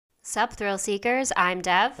Sup, Thrill Seekers? I'm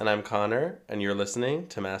Dev. And I'm Connor, and you're listening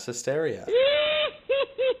to Mass Hysteria.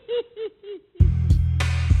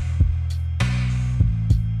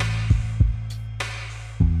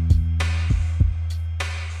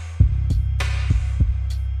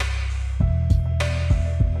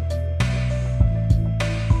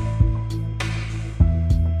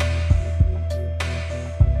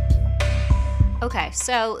 Okay,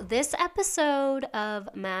 so this episode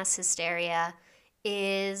of Mass Hysteria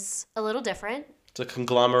is a little different. It's a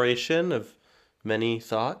conglomeration of many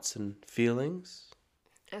thoughts and feelings.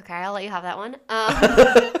 Okay, I'll let you have that one.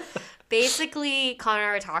 Basically, Connor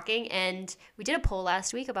and I were talking, and we did a poll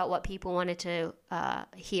last week about what people wanted to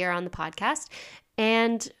hear on the podcast,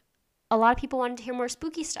 and a lot of people wanted to hear more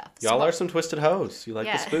spooky stuff. Y'all are some twisted hoes. You like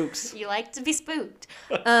the spooks. You like to be spooked.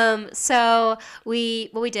 So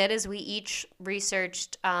what we did is we each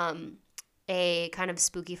researched a kind of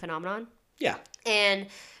spooky phenomenon. Yeah. And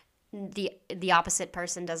the opposite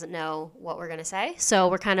person doesn't know what we're going to say. So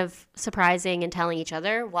we're kind of surprising and telling each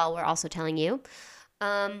other while we're also telling you.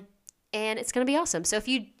 And it's going to be awesome. So if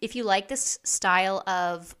you like this style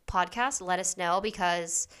of podcast, let us know,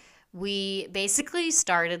 because we basically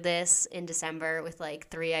started this in December with like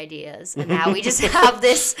 3 ideas, and now we just have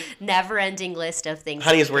this never-ending list of things.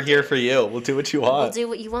 Honeys, we're here for you. We'll do what you want. We'll do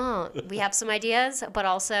what you want. We have some ideas, but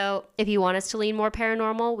also if you want us to lean more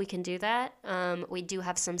paranormal, we can do that. We do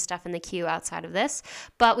have some stuff in the queue outside of this,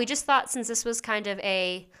 but we just thought, since this was kind of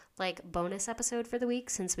a like bonus episode for the week,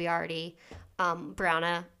 since we already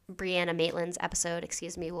Brianna Maitland's episode,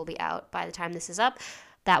 will be out by the time this is up.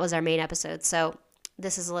 That was our main episode, so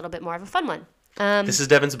this is a little bit more of a fun one. This is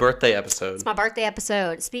Devin's birthday episode. It's my birthday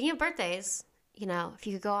episode. Speaking of birthdays, if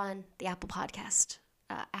you could go on the Apple Podcast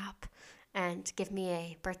app and give me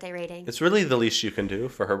a birthday rating. It's really the least you can do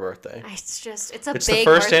for her birthday. It's big It's the first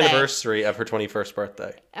birthday. Anniversary of her 21st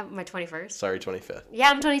birthday. My 21st? Sorry, 25th. Yeah,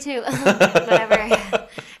 I'm 22. Whatever.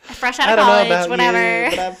 Fresh out of college, whatever.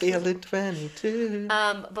 You, but I'm feeling 22.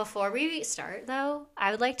 Before we start, though, I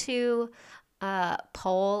would like to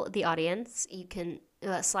poll the audience. You can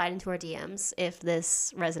slide into our DMs if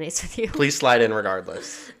this resonates with you. Please slide in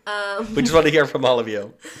regardless. We just want to hear from all of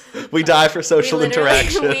you. We die for social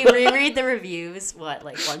interaction. We reread the reviews,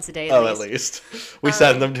 once a day at least. We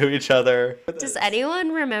send them to each other. Does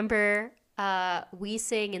anyone remember We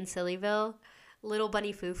Sing in Sillyville, Little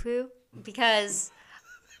Bunny Foo Foo? Because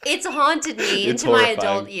it's haunted me into horrifying. My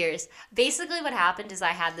adult years. Basically what happened is I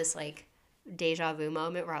had this deja vu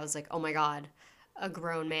moment where I was like, oh my God, a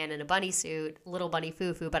grown man in a bunny suit, Little Bunny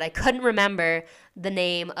Foo Foo, but I couldn't remember the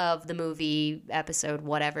name of the movie, episode,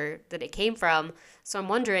 whatever that it came from. So I'm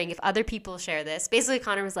wondering if other people share this. Basically,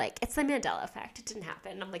 Connor was like, it's the Mandela effect. It didn't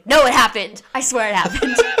happen. And I'm like, no, it happened. I swear it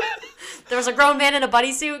happened. There was a grown man in a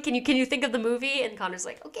bunny suit. Can you think of the movie? And Connor's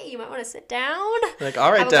like, okay, you might want to sit down. Like,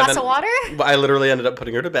 all right, have a Devin. glass of water. I literally ended up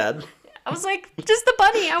putting her to bed. I was like, just the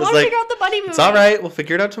bunny. I want to figure out the bunny movie. It's all right. We'll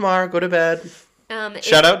figure it out tomorrow. Go to bed.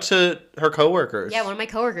 Shout out to her coworkers. Yeah, one of my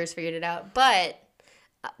coworkers figured it out. But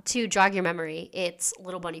to jog your memory, it's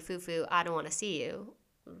Little Bunny Foo Foo, I Don't Want to See You.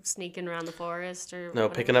 Sneaking around the forest or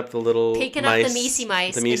whatever. Picking up the little Picking mice, up the Meesy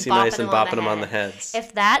mice. The Meesy mice and bopping them on the heads.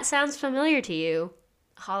 If that sounds familiar to you,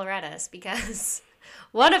 holler at us, because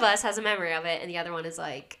one of us has a memory of it and the other one is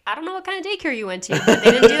like, I don't know what kind of daycare you went to, but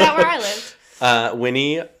they didn't do that where I lived.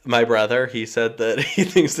 Winnie, my brother, he said that he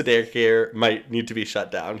thinks the daycare might need to be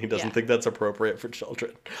shut down. He doesn't think that's appropriate for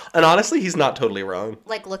children. And honestly, he's not totally wrong.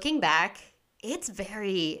 Looking back, it's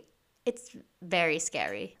very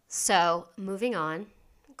scary. So, moving on,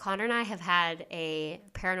 Connor and I have had a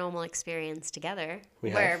paranormal experience together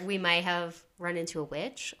where we might have run into a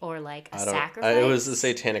witch or a sacrifice. It was a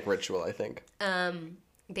satanic ritual, I think.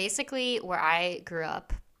 Basically, where I grew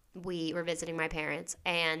up, we were visiting my parents,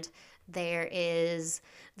 and there is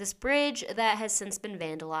this bridge that has since been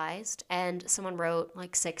vandalized, and someone wrote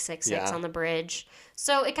 666 on the bridge.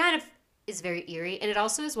 So it kind of is very eerie, and it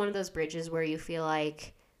also is one of those bridges where you feel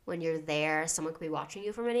like when you're there, someone could be watching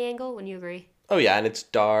you from any angle. Wouldn't you agree? Oh yeah, and it's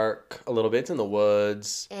dark a little bit. It's in the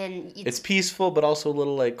woods, and it's peaceful, but also a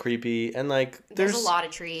little creepy. And there's a lot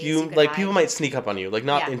of trees. People might sneak up on you,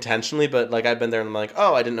 not intentionally, but I've been there and I'm like,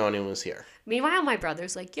 oh, I didn't know anyone was here. Meanwhile, my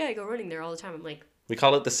brother's like, yeah, I go running there all the time. I'm like, we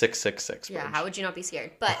call it the 666 bridge. Yeah, how would you not be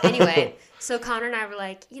scared? But anyway, so Connor and I were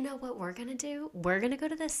like, you know what we're going to do? We're going to go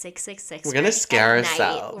to the 666 We're going to scare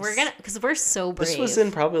ourselves. Because we're so brave. This was in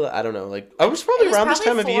probably, I don't know, I was probably around this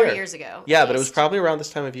time of year. 4 years ago. Yeah, but it was probably around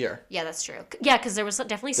this time of year. Yeah, that's true. Yeah, because there was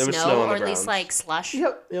definitely snow or at least slush.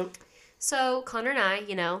 Yep. So Connor and I,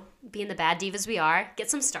 being the bad divas we are, get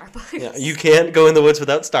some Starbucks. Yeah, you can't go in the woods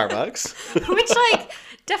without Starbucks. Which,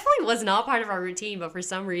 Definitely was not part of our routine, but for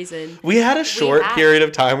some reason. We had a short period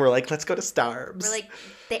of time where like, let's go to Starbucks. We're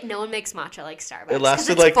like, no one makes matcha like Starbucks. It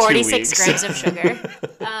lasted like 46 2 weeks. grams of sugar.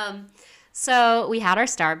 So we had our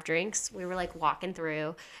Starb drinks. We were like walking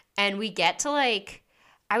through, and we get to like,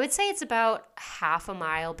 I would say it's about half a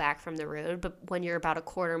mile back from the road, but when you're about a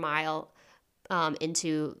quarter mile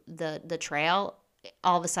into the trail,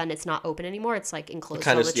 all of a sudden it's not open anymore. It's like enclosed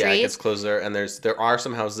on the trees. Yeah, it gets closer, and there are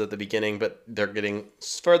some houses at the beginning, but they're getting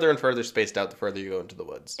further and further spaced out the further you go into the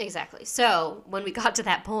woods. Exactly. So when we got to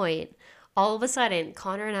that point, all of a sudden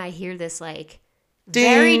Connor and I hear this like ding,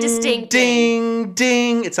 very distinct ding,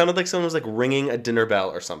 ding. It sounded like someone was like ringing a dinner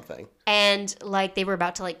bell or something. And like they were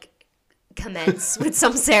about to like commence with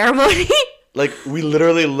some ceremony. Like we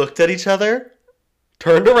literally looked at each other,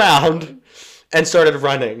 turned around, and started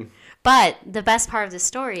running. But the best part of the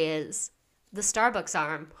story is the Starbucks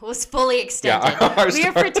arm was fully extended. Yeah, we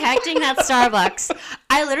were protecting that Starbucks.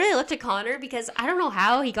 I literally looked at Connor because I don't know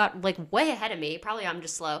how he got like way ahead of me. Probably I'm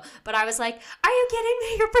just slow. But I was like, are you kidding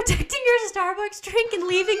me? You're protecting your Starbucks drink and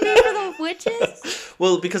leaving me for the witches?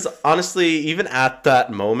 Well, because honestly, even at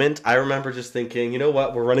that moment, I remember just thinking, you know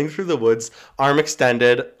what? We're running through the woods, arm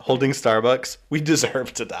extended, holding Starbucks. We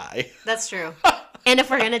deserve to die. That's true. And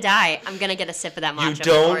if we're going to die, I'm going to get a sip of that matcha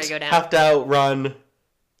you before I go down. You don't have to outrun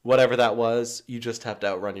whatever that was. You just have to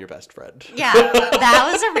outrun your best friend. Yeah, that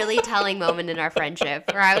was a really telling moment in our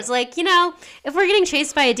friendship where I was like, you know, if we're getting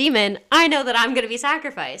chased by a demon, I know that I'm going to be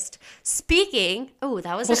sacrificed. Speaking,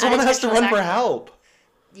 that was someone has to run for help.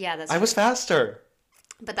 Yeah, that's I was faster.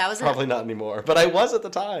 But that was probably not anymore, but I was at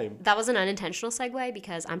the time. That was an unintentional segue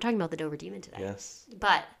because I'm talking about the Dover Demon today. Yes.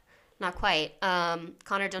 But not quite.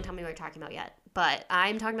 Connor, don't tell me what you're talking about yet. But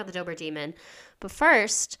I'm talking about the Dober Demon. But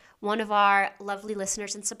first, one of our lovely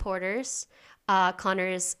listeners and supporters,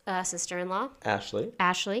 Connor's sister-in-law. Ashley.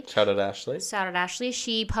 Shout out Ashley.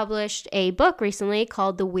 She published a book recently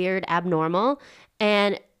called The Weird Abnormal.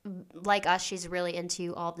 And like us, she's really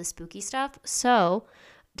into all the spooky stuff. So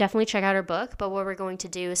definitely check out her book. But what we're going to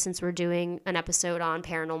do, since we're doing an episode on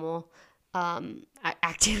paranormal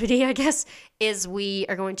activity, I guess, is we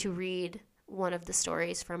are going to read one of the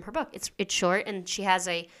stories from her book. It's short, and she has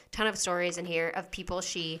a ton of stories in here of people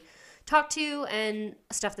she talked to and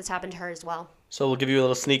stuff that's happened to her as well. So we'll give you a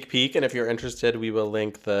little sneak peek, and if you're interested, we will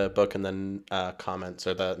link the book and then comments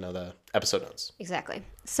or the episode notes. Exactly.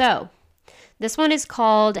 So this one is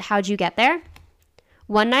called How'd You Get There?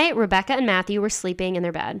 One night, Rebecca and Matthew were sleeping in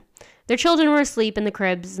their bed. Their children were asleep in the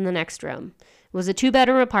cribs in the next room. It was a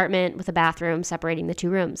 2-bedroom apartment with a bathroom separating the 2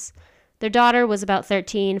 rooms. Their daughter was about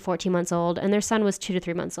 13, 14 months old, and their son was 2 to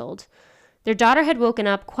 3 months old. Their daughter had woken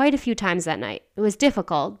up quite a few times that night. It was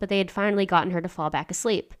difficult, but they had finally gotten her to fall back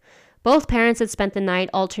asleep. Both parents had spent the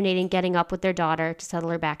night alternating getting up with their daughter to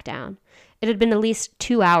settle her back down. It had been at least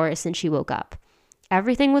 2 hours since she woke up.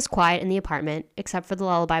 Everything was quiet in the apartment, except for the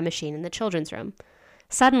lullaby machine in the children's room.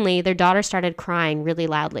 Suddenly, their daughter started crying really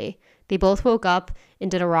loudly. They both woke up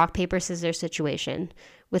and did a rock, paper, scissors situation,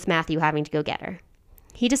 with Matthew having to go get her.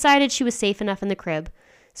 He decided she was safe enough in the crib,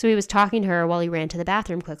 so he was talking to her while he ran to the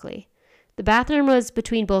bathroom quickly. The bathroom was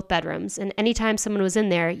between both bedrooms, and anytime someone was in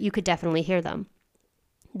there, you could definitely hear them.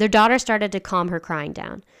 Their daughter started to calm her crying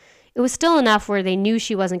down. It was still enough where they knew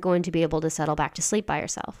she wasn't going to be able to settle back to sleep by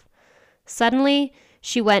herself. Suddenly,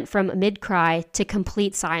 she went from mid-cry to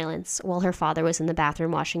complete silence while her father was in the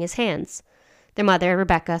bathroom washing his hands. Their mother,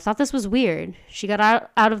 Rebecca, thought this was weird. She got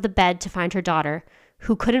out of the bed to find her daughter,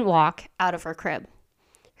 who couldn't walk, out of her crib.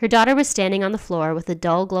 Her daughter was standing on the floor with a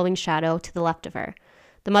dull, glowing shadow to the left of her.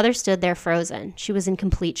 The mother stood there frozen. She was in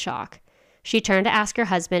complete shock. She turned to ask her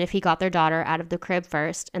husband if he got their daughter out of the crib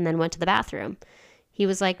first and then went to the bathroom. He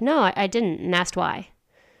was like, "No, I didn't," and asked why.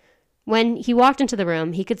 When he walked into the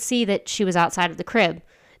room, he could see that she was outside of the crib.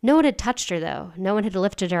 No one had touched her, though. No one had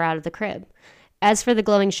lifted her out of the crib. As for the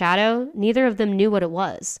glowing shadow, neither of them knew what it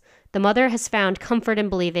was. The mother has found comfort in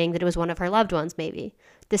believing that it was one of her loved ones, maybe.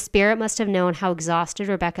 The spirit must have known how exhausted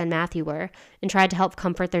Rebecca and Matthew were and tried to help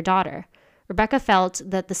comfort their daughter. Rebecca felt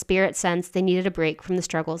that the spirit sensed they needed a break from the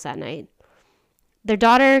struggles that night. Their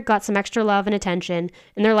daughter got some extra love and attention,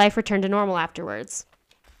 and their life returned to normal afterwards.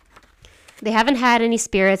 They haven't had any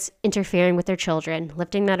spirits interfering with their children,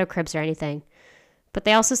 lifting them out of cribs or anything. But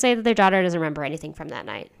they also say that their daughter doesn't remember anything from that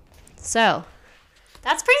night. So,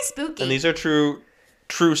 that's pretty spooky. And these are true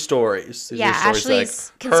stories. These yeah, are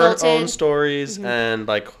stories Ashley's like her own stories and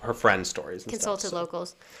like her friends' stories. And consulted stuff, so.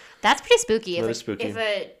 locals. That's pretty spooky. That is spooky. If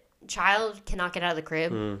a child cannot get out of the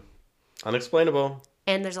crib. Unexplainable.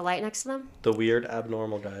 And there's a light next to them. The Weird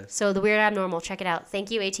Abnormal guys. So the Weird Abnormal, check it out. Thank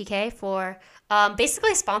you, ATK, for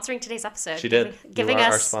basically sponsoring today's episode. She did. Giving you are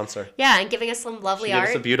us our sponsor. Yeah, and giving us some lovely she art.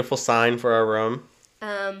 gave us a beautiful sign for our room.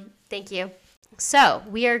 Thank you. So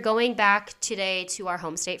we are going back today to our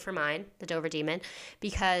home state for mine, the Dover Demon,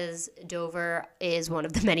 because Dover is one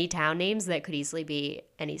of the many town names that could easily be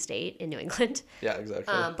any state in New England. Yeah,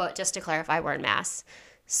 exactly. But just to clarify, we're in Mass.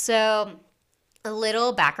 So a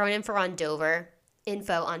little background info on Dover.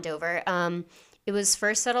 It was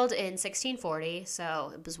first settled in 1640,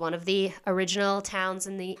 so it was one of the original towns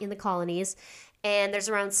in the colonies, and there's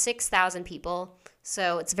around 6,000 people.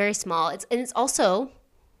 So it's very small. It's also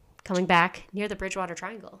coming back near the Bridgewater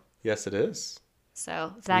Triangle. Yes, it is.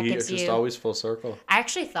 So if that gives you... It's just always full circle. I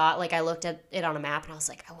actually thought, like, I looked at it on a map, and I was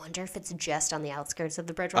like, I wonder if it's just on the outskirts of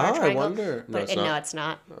the Bridgewater Triangle. I wonder. No, it's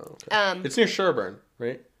not. Oh, okay. It's near Sherburne,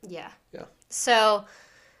 right? Yeah. Yeah. So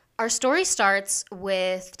our story starts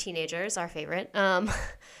with teenagers, our favorite,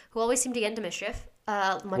 who always seem to get into mischief.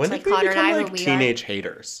 Much when like did we Connor become, and I, like, teenage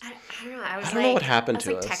haters? I don't know. I don't know what happened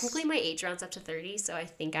to us. Technically, my age rounds up to 30, so I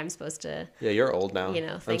think I'm supposed to. Yeah, you're old now.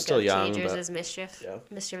 Think I'm still of young, teenagers but... as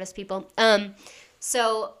mischievous people.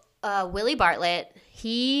 So Willie Bartlett,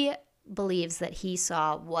 he believes that he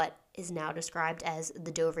saw what is now described as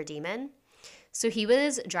the Dover Demon. So he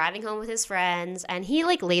was driving home with his friends, and he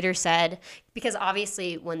later said, because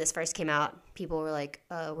obviously when this first came out, people were like,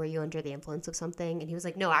 were you under the influence of something? And he was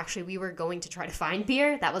like, no, actually we were going to try to find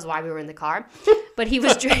beer. That was why we were in the car. But he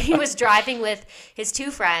was driving with his two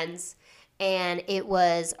friends, and it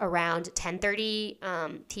was around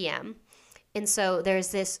 10:30 p.m. And so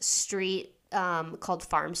there's this street called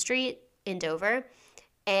Farm Street in Dover,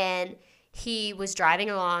 and he was driving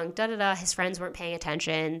along, his friends weren't paying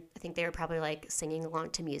attention. I think they were probably singing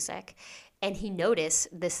along to music. And he noticed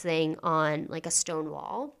this thing on a stone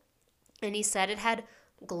wall. And he said it had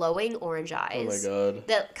glowing orange eyes. Oh my God.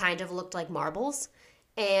 That kind of looked like marbles.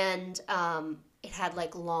 And it had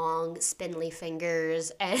long spindly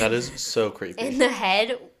fingers. And that is so creepy. And the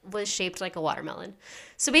head was shaped like a watermelon.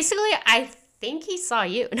 So basically, I think he saw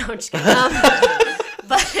you. No, I'm just kidding.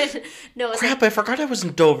 But no, it was crap! I forgot I was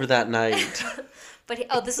in Dover that night. But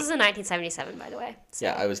this was in 1977, by the way. So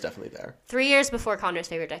yeah, I was definitely there. 3 years before Connor's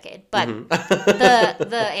favorite decade. But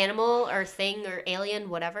the animal or thing or alien,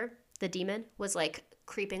 whatever, the demon, was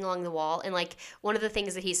creeping along the wall. And one of the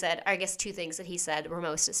things that he said, I guess two things that he said were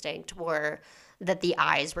most distinct were that the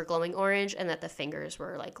eyes were glowing orange and that the fingers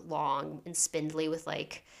were long and spindly with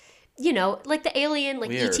the alien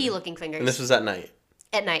E.T. looking fingers. And this was at night.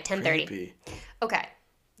 At night, 10:30. Creepy. Okay.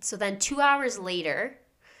 So then 2 hours later,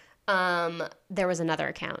 there was another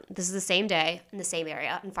account. This is the same day in the same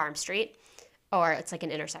area in Farm Street, or it's an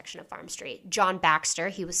intersection of Farm Street. John Baxter,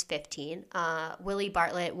 he was 15. Willie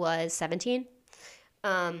Bartlett was 17.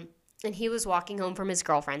 And he was walking home from his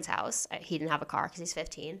girlfriend's house. He didn't have a car because he's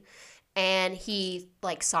 15. And he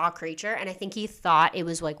saw a creature, and I think he thought it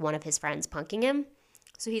was one of his friends punking him.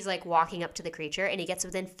 So he's walking up to the creature, and he gets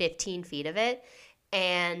within 15 feet of it.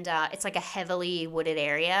 And it's a heavily wooded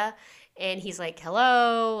area. And he's like,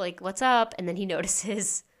 hello, what's up? And then he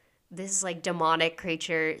notices this demonic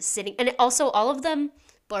creature sitting. And also all of them,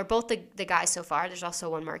 or both the guys so far, there's also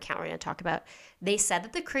one more account we're going to talk about. They said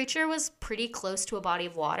that the creature was pretty close to a body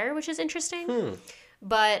of water, which is interesting.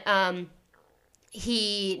 But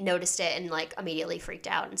he noticed it and immediately freaked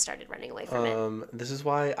out and started running away from it. This is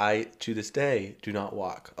why I, to this day, do not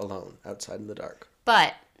walk alone outside in the dark.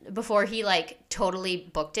 But before he totally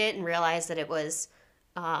booked it and realized that it was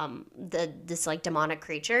this demonic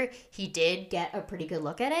creature, he did get a pretty good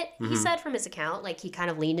look at it. He said from his account, he kind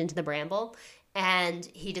of leaned into the bramble, and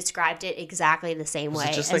he described it exactly the same way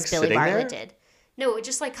as Billy Bartlett did. No, it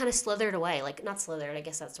just kind of slithered away. Not slithered, I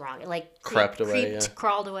guess that's wrong. It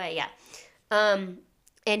crawled away, yeah.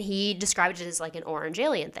 And he described it as an orange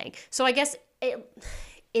alien thing. So I guess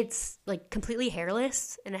it's completely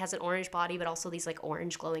hairless, and it has an orange body, but also these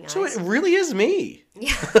orange glowing eyes. So it really is me.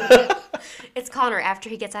 Yeah. It's Connor after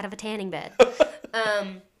he gets out of a tanning bed.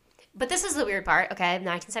 But this is the weird part, okay,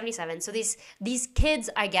 1977. So these kids,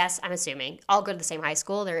 I guess, I'm assuming, all go to the same high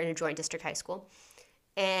school. They're in a joint district high school.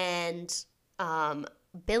 And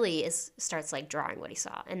Billy starts drawing what he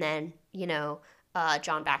saw. And then,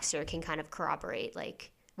 John Baxter can kind of corroborate,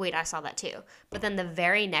 wait, I saw that too. But then the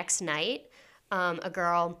very next night, a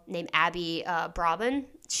girl named Abby Brabin,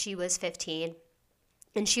 she was 15,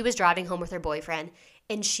 and she was driving home with her boyfriend,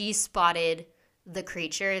 and she spotted the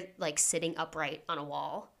creature sitting upright on a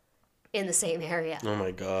wall in the same area. Oh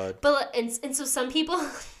my God. But and so some people,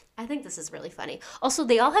 I think this is really funny. Also,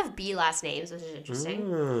 they all have B last names, which is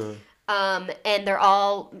interesting. And they're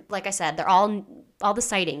all, like I said, they're all all the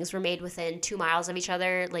sightings were made within 2 miles of each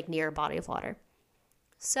other, like near a body of water.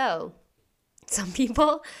 So some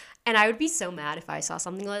people, and I would be so mad if I saw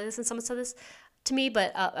something like this and someone said this to me,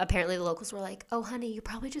 but apparently the locals were like, "Oh, honey, you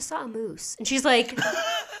probably just saw a moose," and she's like.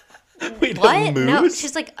 Wait, what? a moose? No,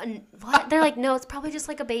 she's like, what? They're like, no, it's probably just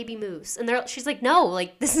like a baby moose. And she's like, no,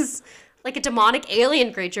 like this is like a demonic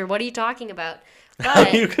alien creature. What are you talking about? But how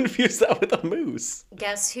do you confuse that with a moose?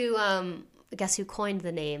 Guess who coined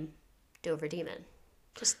the name Dover Demon?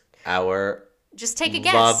 Just take a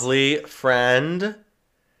guess. Lovely friend.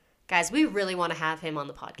 Guys, we really want to have him on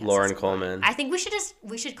the podcast. Lauren Coleman. I think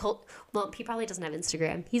well, he probably doesn't have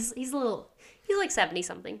Instagram. He's like 70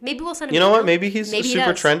 something. Maybe we'll send him. You know what? Maybe he's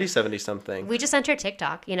super trendy 70 something. We just entered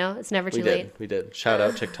TikTok, it's never too late. We did. Shout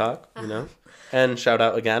out TikTok, And shout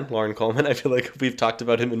out again, Lauren Coleman. I feel like we've talked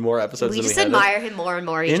about him in more episodes than we just admire him more and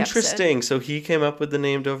more each Interesting. episode. So he came up with the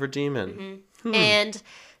name Dover Demon. Mm-hmm. And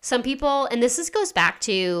some people, and this goes back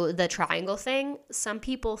to the triangle thing, some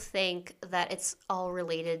people think that it's all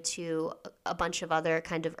related to a bunch of other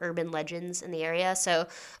kind of urban legends in the area. So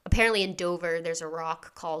apparently in Dover, there's a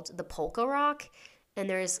rock called the Polka Rock, and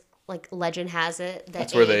there's, like, legend has it that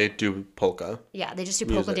that's where they do polka. Yeah, they just do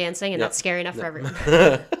polka dancing, and that's scary enough for everyone.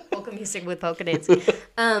 Polka music with polka dancing.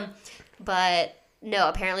 But no,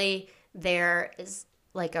 apparently there is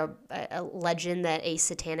like a legend that a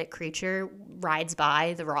satanic creature rides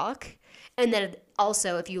by the rock. And then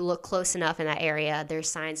also, if you look close enough in that area, there's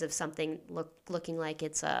signs of something looking like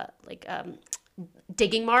it's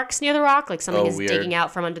digging marks near the rock, like something is weird. digging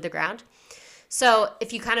out from under the ground. So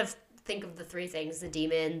if you kind of think of the three things, the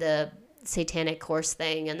demon, the satanic horse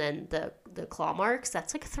thing, and then the claw marks,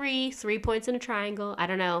 that's like three points in a triangle. I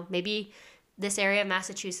don't know. Maybe this area of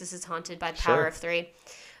Massachusetts is haunted by the power of three.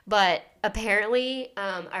 But apparently,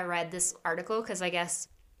 I read this article because I guess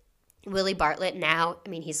Willie Bartlett now, I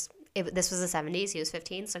mean, this was the 70s, he was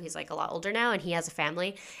 15, so he's like a lot older now, and he has a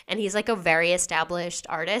family, and he's like a very established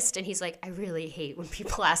artist, and he's like, I really hate when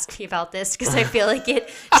people ask me about this because I feel like it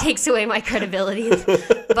takes away my credibility.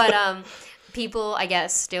 But people, I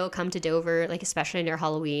guess, still come to Dover, like especially near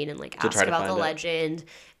Halloween, and like ask about the legend.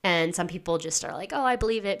 And some people just are like, oh, I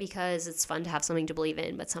believe it because it's fun to have something to believe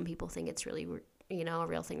in, but some people think it's really a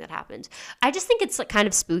real thing that happened. I just think it's like kind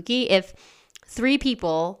of spooky if 3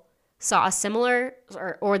 people saw a similar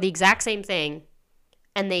or the exact same thing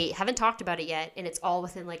and they haven't talked about it yet, and it's all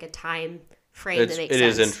within like a time frame that makes sense. It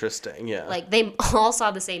is interesting, yeah. Like they all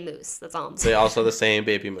saw the same moose. That's all I'm saying. They all saw the same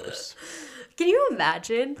baby moose. Can you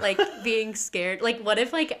imagine like being scared? Like what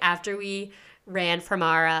if like after we ran from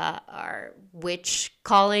our witch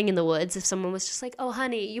calling in the woods, if someone was just like, oh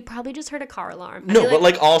honey, you probably just heard a car alarm. No, but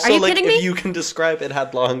like also like if me? you can describe it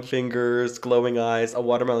had long fingers, glowing eyes, a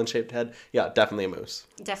watermelon shaped head, yeah, definitely a moose.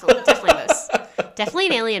 Definitely a moose. Definitely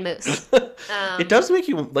an alien moose. It does make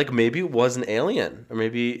you like maybe it was an alien, or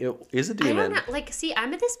maybe it is a demon. I don't know. Like, see,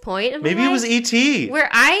 I'm at this point in my maybe life it was E.T. where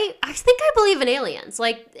I think I believe in aliens.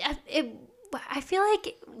 Like, I feel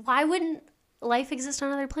like why wouldn't life exist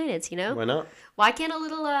on other planets? Why not? Why can't a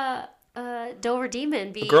little Dover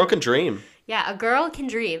demon be? A girl can dream. Yeah, a girl can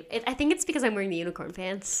dream. I think it's because I'm wearing the unicorn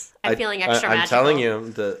pants. I'm feeling extra I'm magical. telling you,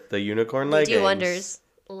 the unicorn leggings do wonders.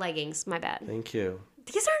 Leggings, my bad. Thank you.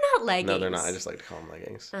 These are not leggings. No, they're not. I just like to call them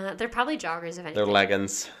leggings. They're probably joggers, if anything. They're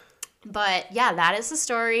leggings. But yeah, that is the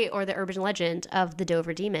story or the urban legend of the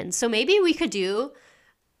Dover Demon. So maybe we could do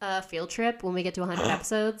a field trip when we get to 100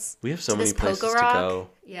 episodes. We have so many places to go.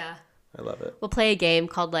 Yeah. I love it. We'll play a game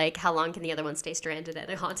called like how long can the other one stay stranded at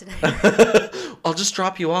a haunted house? I'll just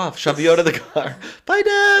drop you off, shove you out of the car. Bye,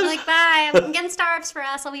 Deb. Like, bye. I'm getting starbs for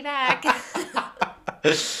us. I'll be back.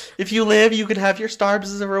 If you live, you could have your starbs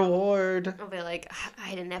as a reward. I'll be like,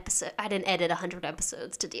 I didn't edit 100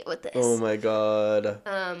 episodes to deal with this. Oh my god.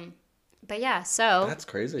 But yeah, so that's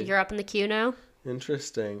crazy. You're up in the queue now.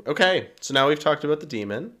 Interesting. Okay, so now we've talked about the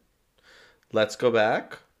demon. Let's go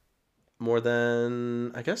back. More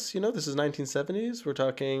than, I guess, this is 1970s.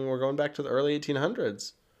 We're going back to the early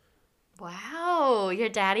 1800s. Wow, your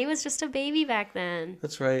daddy was just a baby back then.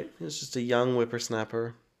 That's right. He was just a young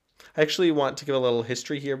whippersnapper. I actually want to give a little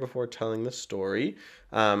history here before telling the story.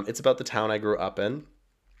 It's about the town I grew up in,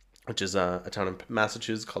 which is a town in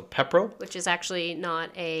Massachusetts called Pepperell. Which is actually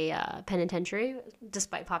not a penitentiary,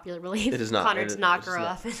 despite popular belief. It is not. Connor did not grow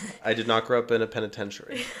up in I did not grow up in a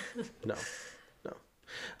penitentiary. No.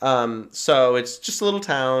 So it's just a little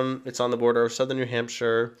town. It's on the border of southern New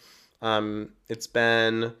Hampshire. It's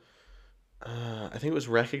been, I think it was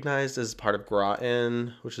recognized as part of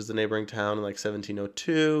Groton, which is the neighboring town, in like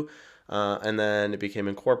 1702. And then it became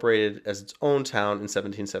incorporated as its own town in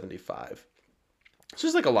 1775. So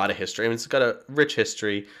there's like a lot of history. I mean, it's got a rich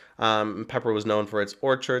history. Pepperell was known for its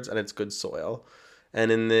orchards and its good soil.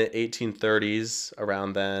 And in the 1830s,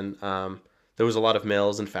 around then, there was a lot of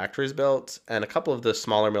mills and factories built, and a couple of the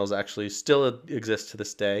smaller mills actually still exist to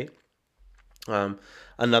this day. Um,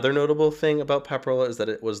 Another notable thing about Pepperell is that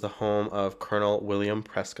it was the home of Colonel William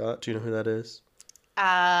Prescott. Do you know who that is?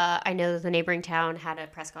 I know that the neighboring town had a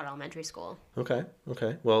Prescott Elementary School. Okay.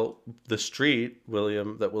 Well, the street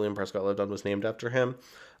William Prescott lived on was named after him.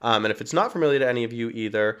 And if it's not familiar to any of you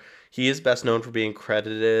either, he is best known for being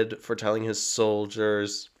credited for telling his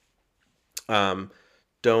soldiers,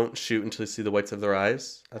 "Don't shoot until you see the whites of their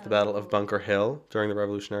eyes" at the Battle of Bunker Hill during the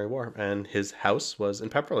Revolutionary War. And his house was in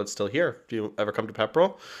Pepperell. It's still here. If you ever come to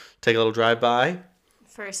Pepperell, take a little drive by.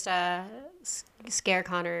 First, scare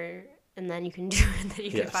Connor, and then you can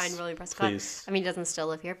Yes, find William Prescott. please. I mean, he doesn't still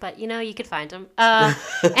live here, but you could find him.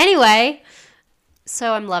 Anyway,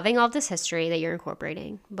 so I'm loving all this history that you're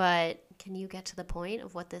incorporating, but can you get to the point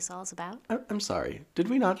of what this all is about? I'm sorry. Did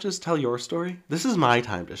we not just tell your story? This is my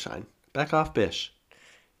time to shine. Back off, Bish.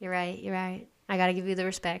 You're right. I gotta give you the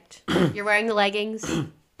respect. You're wearing the leggings.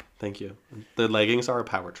 Thank you. The leggings are a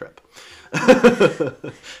power trip.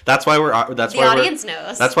 That's why we're. That's The why audience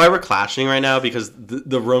knows. That's why we're clashing right now, because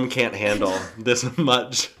the room can't handle this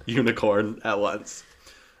much unicorn at once.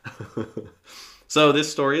 So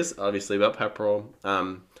this story is obviously about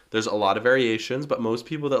Pepperell. There's a lot of variations, but most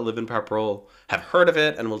people that live in Pepperell have heard of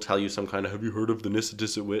it and will tell you some kind of, "Have you heard of the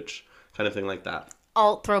Nissitissit witch?" kind of thing like that.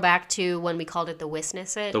 I'll throw back to when we called it the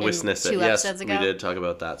Wisnissit. The Wisnissit, 2 yes, episodes ago. we did talk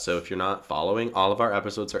about that. So if you're not following, all of our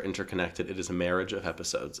episodes are interconnected. It is a marriage of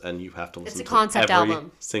episodes, and you have to listen to It's a concept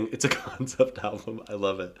album. It's a concept album. I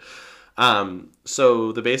love it.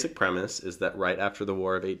 So the basic premise is that right after the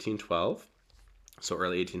War of 1812, so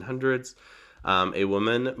early 1800s, a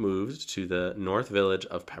woman moved to the North Village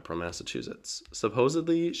of Pepperell, Massachusetts.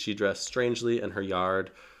 Supposedly, she dressed strangely, and her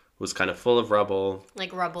yard was kind of full of rubble.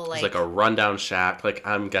 Like rubble, like... It was like a rundown shack. Like,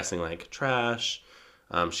 I'm guessing, like, trash.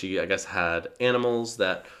 She, I guess, had animals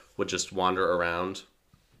that would just wander around.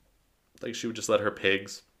 Like, she would just let her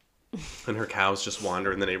pigs and her cows just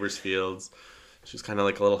wander in the neighbors' fields. She was kind of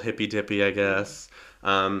like a little hippy-dippy, I guess.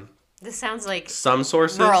 This sounds like some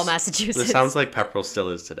sources... rural Massachusetts. This sounds like Pepperell still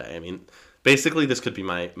is today. I mean, basically, this could be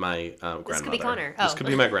my grandmother. This could be Connor. This could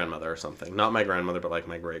be my grandmother or something. Not my grandmother, but like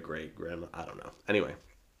my great-great-grandma. I don't know. Anyway.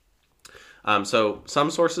 So some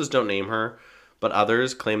sources don't name her, but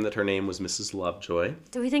others claim that her name was Mrs. Lovejoy.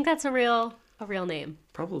 Do we think that's a real name?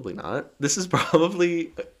 Probably not. This is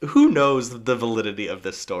probably... Who knows the validity of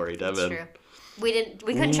this story, Devin? That's true.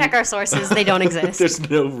 We couldn't check our sources. They don't exist. There's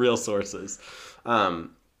no real sources.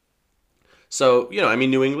 So, I mean,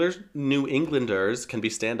 New Englanders can be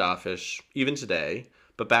standoffish even today,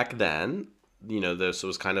 but back then, this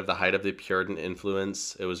was kind of the height of the Puritan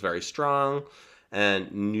influence. It was very strong,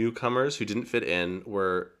 and newcomers who didn't fit in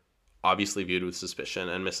were obviously viewed with suspicion,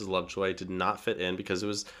 and Mrs. Lovejoy did not fit in because it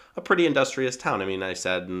was a pretty industrious town. I mean, I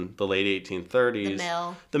said in the late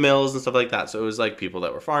 1830s, the mills and stuff like that. So it was like people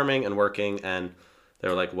that were farming and working, and they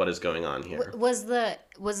were like, what is going on here? Was the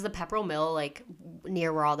Pepperell Mill like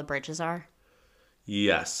near where all the bridges are?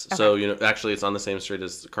 Yes. Okay. So, actually it's on the same street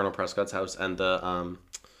as Colonel Prescott's house, and the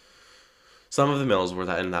some of the mills were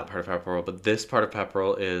in that part of Pepperell, but this part of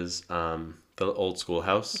Pepperell is the old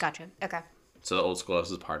schoolhouse. Gotcha. Okay. So the old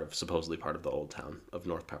schoolhouse is supposedly part of the old town of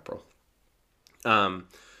North Pepperell.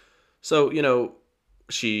 So,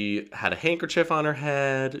 she had a handkerchief on her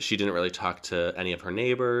head. She didn't really talk to any of her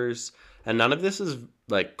neighbors. And none of this is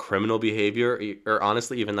like criminal behavior, or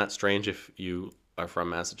honestly even that strange if you are from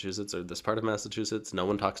Massachusetts or this part of Massachusetts. No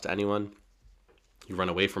one talks to anyone. You run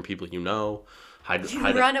away from people you know.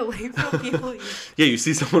 Run away from people you... Yeah, you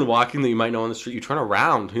see someone walking that you might know on the street, you turn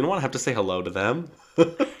around. You don't want to have to say hello to them.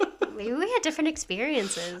 Maybe we had different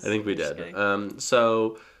experiences. I think we did.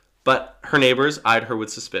 But her neighbors eyed her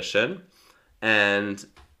with suspicion, and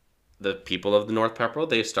the people of the North Pepperell,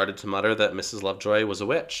 they started to mutter that Mrs. Lovejoy was a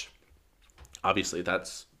witch. Obviously,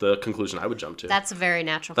 that's the conclusion I would jump to. That's a very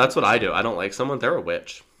natural That's what I do. I don't like someone, they're a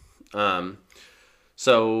witch.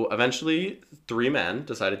 So eventually, 3 men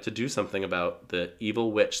decided to do something about the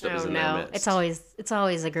evil witch that was in their midst. It's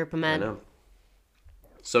always a group of men. I know.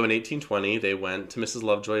 So in 1820, they went to Mrs.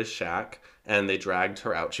 Lovejoy's shack, and they dragged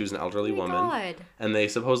her out. She was an elderly woman. God. And they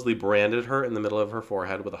supposedly branded her in the middle of her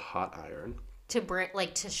forehead with a hot iron.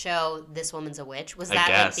 To show this woman's a witch? Was I that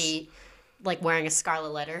guess. like wearing a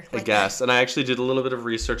scarlet letter? I guess. And I actually did a little bit of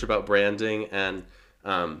research about branding, and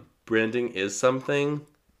branding is something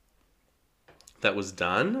that was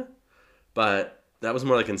done, but That was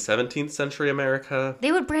more like in 17th century America.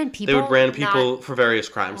 They would brand people? They would brand people for various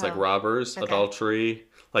crimes, like Oh, robbers, okay. adultery,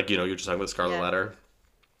 like, you know, you're just talking about the Scarlet Yeah. Letter.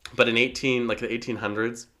 But in the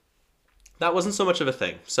 1800s, that wasn't so much of a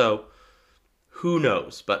thing. So who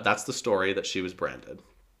knows? But that's the story that she was branded.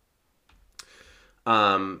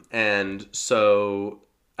 And so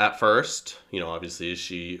at first, you know, obviously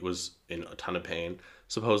she was in a ton of pain.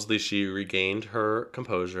 Supposedly she regained her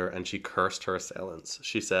composure and she cursed her assailants.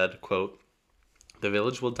 She said, quote, "The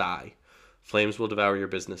village will die. Flames will devour your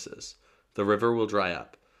businesses. The river will dry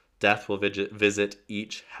up. Death will visit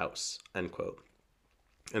each house," end quote.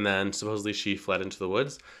 And then supposedly she fled into the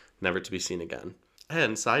woods, never to be seen again.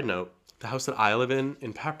 And side note, the house that I live in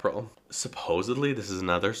Pepperell, supposedly, this is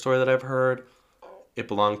another story that I've heard, it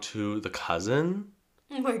belonged to the cousin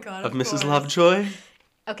Oh my god, of Mrs. Lovejoy.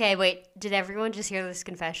 Okay, wait. Did everyone just hear this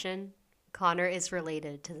confession? Connor is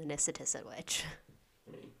related to the Nissitissit witch.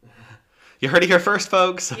 You heard it here first,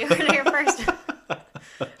 folks. You heard it here first.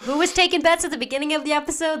 Who was taking bets at the beginning of the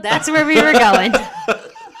episode? That's where we were going.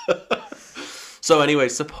 So anyway,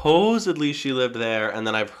 supposedly she lived there, and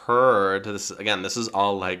then I've heard this again. This is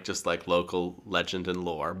all like just like local legend and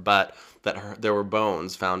lore, but that there were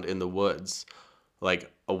bones found in the woods,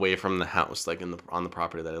 like away from the house, like on the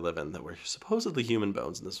property that I live in, that were supposedly human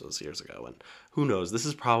bones, and this was years ago. And who knows? This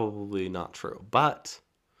is probably not true, but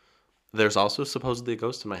there's also supposedly a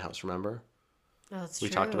ghost in my house. Remember? Oh, that's We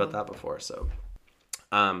true. talked about that before.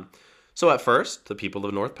 So at first, the people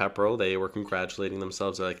of North Pepperell, they were congratulating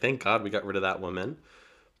themselves. They're like, thank God we got rid of that woman.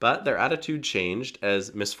 But their attitude changed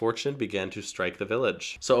as misfortune began to strike the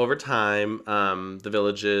village. So over time, the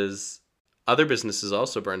village's other businesses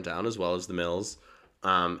also burned down, as well as the mills.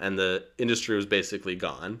 And the industry was basically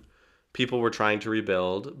gone. People were trying to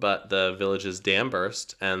rebuild, but the village's dam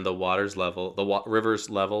burst, and the river's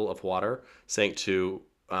level of water sank to,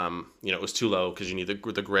 it was too low because you need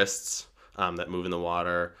the grists that move in the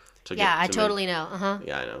water. I totally know.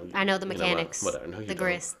 Yeah, I know. I know the You mechanics. whatever. No, you the don't.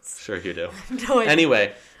 grists. Sure you do. No,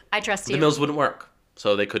 Anyway, I trust you. the mills wouldn't work,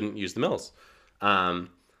 so they couldn't use the mills. But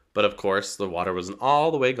of course, the water wasn't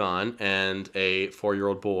all the way gone, and a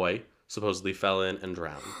 4-year-old boy supposedly fell in and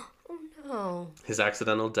drowned. Oh no. His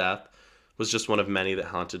accidental death was just one of many that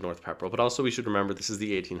haunted North Pepperell. But also, we should remember this is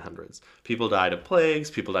the 1800s. People died of plagues.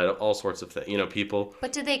 People died of all sorts of things. You know, people.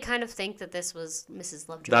 But did they kind of think that this was Mrs.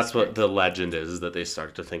 Lovejoy? That's what the legend is that they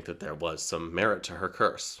started to think that there was some merit to her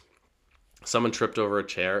curse. Someone tripped over a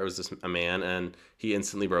chair. It was a man, and he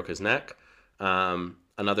instantly broke his neck.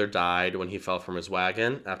 Another died when he fell from his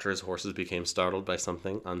wagon after his horses became startled by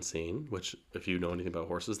something unseen, which, if you know anything about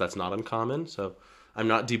horses, that's not uncommon. So I'm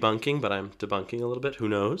not debunking, but I'm debunking a little bit. Who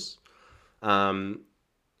knows? A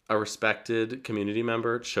respected community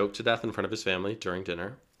member choked to death in front of his family during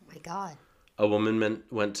dinner. Oh my god. A woman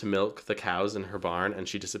went to milk the cows in her barn, and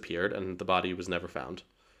she disappeared, and the body was never found.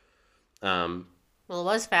 Well, it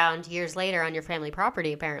was found years later on your family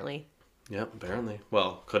property, apparently. Yep, apparently.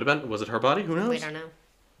 Well, could have been. Was it her body? Who knows? We don't know.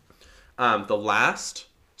 The last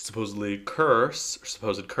supposed curse,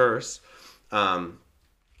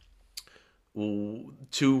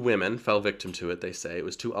 2 women fell victim to it, they say. It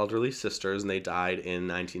was 2 elderly sisters, and they died in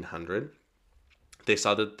 1900. They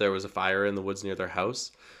saw that there was a fire in the woods near their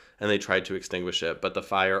house, and they tried to extinguish it, but the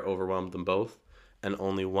fire overwhelmed them both, and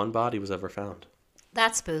only one body was ever found.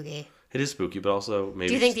 That's spooky. It is spooky, but also maybe...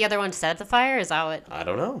 Do you think the other one set the fire? Is that what... I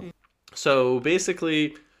don't know. So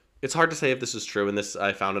basically, it's hard to say if this is true, and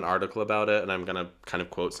I found an article about it, and I'm going to kind of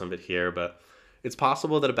quote some of it here, but it's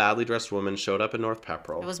possible that a badly dressed woman showed up in North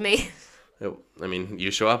Pepperell. It was me.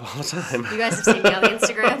 You show up all the time. You guys have seen me on the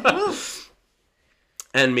Instagram. Woo.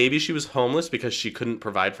 And maybe she was homeless because she couldn't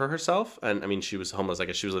provide for herself. And she was homeless. I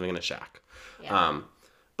guess she was living in a shack. Yeah.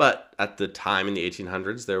 But at the time in the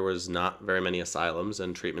 1800s, there was not very many asylums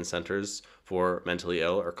and treatment centers for mentally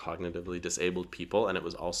ill or cognitively disabled people. And it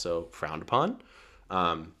was also frowned upon.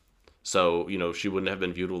 So, she wouldn't have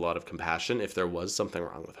been viewed with a lot of compassion if there was something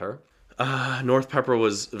wrong with her. North Pepperell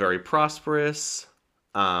was very prosperous.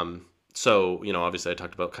 So, obviously I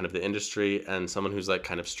talked about kind of the industry, and someone who's like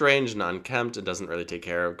kind of strange and unkempt and doesn't really take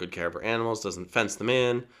good care of her animals, doesn't fence them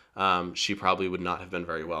in. She probably would not have been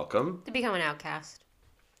very welcome. To become an outcast.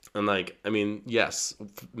 And yes,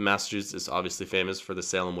 Massachusetts is obviously famous for the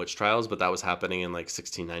Salem witch trials, but that was happening in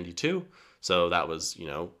 1692. So that was,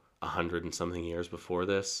 100 and something years before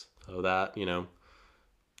this. So that,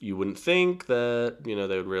 you wouldn't think that, they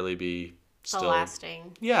would really be still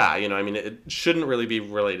lasting. Yeah, it shouldn't really be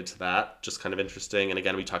related to that. Just kind of interesting. And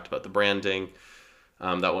again, we talked about the branding.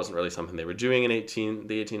 That wasn't really something they were doing in the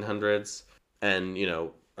 1800s. And,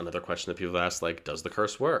 another question that people ask, does the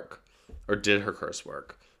curse work? Or did her curse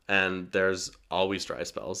work? and there's always dry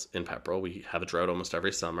spells in Pepperell. We have a drought almost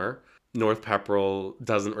every summer. North Pepperell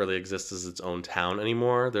doesn't really exist as its own town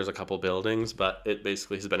anymore. There's a couple buildings, but it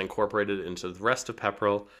basically has been incorporated into the rest of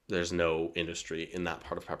Pepperell. There's no industry in that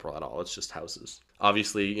part of Pepperell at all. It's just houses.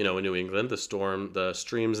 Obviously, you know, in New England, the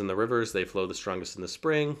streams and the rivers, they flow the strongest in the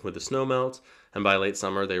spring with the snow melt, and by late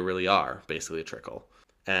summer, they really are basically a trickle.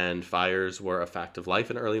 And fires were a fact of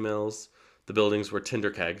life in early mills. The buildings were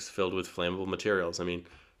tinder kegs filled with flammable materials. I mean,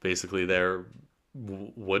 basically they're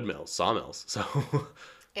wood mills, sawmills. So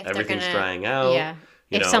everything's drying out. Yeah.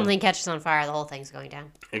 If something catches on fire, the whole thing's going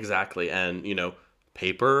down. Exactly. And, you know,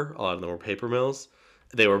 paper, a lot of them were paper mills.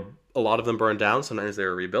 A lot of them burned down. Sometimes they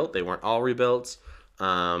were rebuilt. They weren't all rebuilt.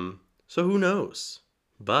 So who knows?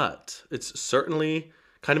 But it's certainly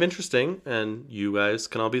kind of interesting. And you guys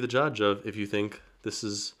can all be the judge of if you think this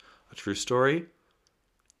is a true story.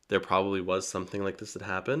 There probably was something like this that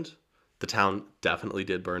happened. The town definitely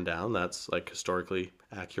did burn down. That's like historically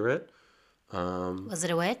accurate. Was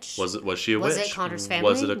it a witch? Was she a witch? Was it Connor's family?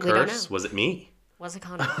 Was it a curse? Was it me? Was it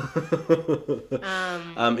Connor?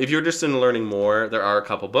 If you're interested in learning more, there are a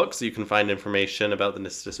couple books that you can find information about the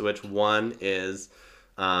Nissitissit witch. One is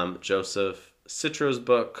Joseph Citro's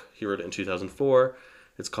book. He wrote it in 2004.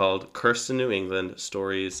 It's called Cursed in New England,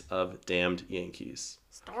 Stories of Damned Yankees.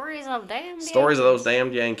 Stories of those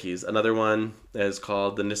damned Yankees. Another one is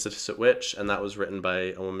called The Nissitissit Witch, and that was written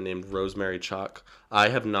by a woman named Rosemary Chalk. I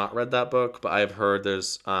have not read that book, but I have heard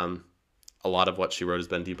there's a lot of what she wrote has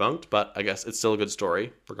been debunked, but I guess it's still a good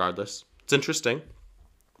story, regardless. It's interesting.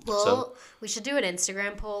 Well, we should do an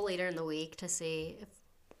Instagram poll later in the week to see if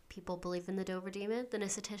people believe in the Dover Demon, the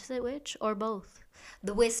Nissitissit Witch, or both.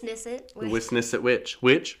 The Wisnissit Witch. The Wisnissit Witch.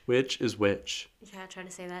 Which is which? Yeah, trying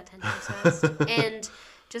to say that 10 times fast. And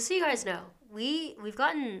just so you guys know, we've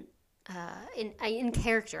gotten in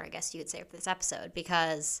character, I guess you could say, for this episode,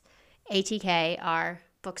 because ATK, our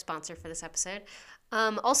book sponsor for this episode,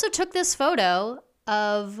 also took this photo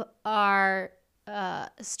of our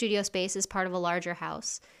studio space as part of a larger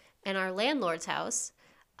house. And our landlord's house,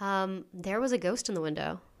 there was a ghost in the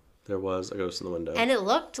window. There was a ghost in the window. And it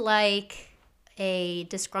looked like a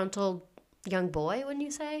disgruntled young boy, wouldn't you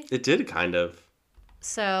say? It did, kind of.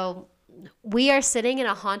 So we are sitting in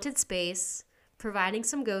a haunted space, providing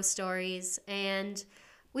some ghost stories, and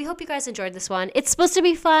we hope you guys enjoyed this one. It's supposed to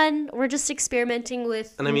be fun. We're just experimenting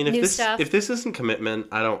with new stuff. If this isn't commitment,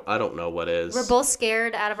 I don't know what is. We're both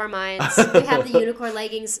scared out of our minds. We have the unicorn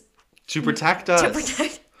leggings to protect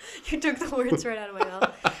us. You took the words right out of my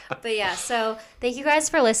mouth. But yeah, so thank you guys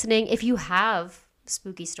for listening. If you have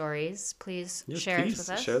spooky stories, please share it with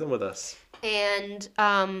us. Share them with us. And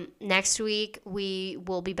next week we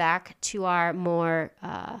will be back to our more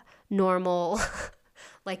normal,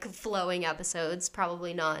 like flowing episodes.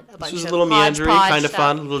 Probably not a bunch of a little meandering, kind of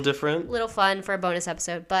fun, a little different. Little fun for a bonus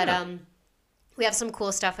episode, but we have some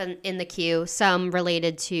cool stuff in the queue. Some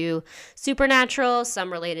related to supernatural,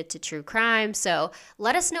 some related to true crime. So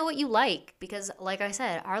let us know what you like, because like I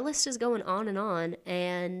said, our list is going on,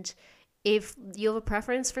 and if you have a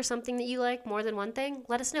preference for something that you like more than one thing,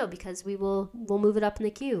 let us know, because we'll move it up in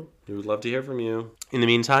the queue. We would love to hear from you. In the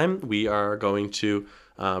meantime, we are going to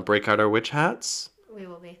break out our witch hats. We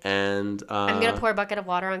will be. And I'm going to pour a bucket of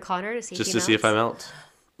water on Connor to see if he melts. See if I melt.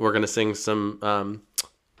 We're going to sing some,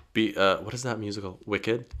 what is that musical?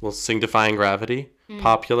 Wicked. We'll sing Defying Gravity.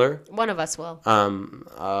 Popular. One of us will.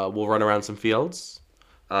 We'll run around some fields.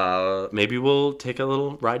 Maybe we'll take a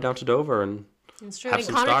little ride down to Dover and have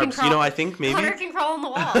some stars. I think maybe Connor can crawl on the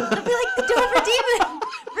wall. It'll be like the Dover Demon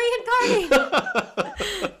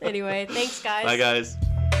reincarnated. Anyway, thanks guys. Bye guys.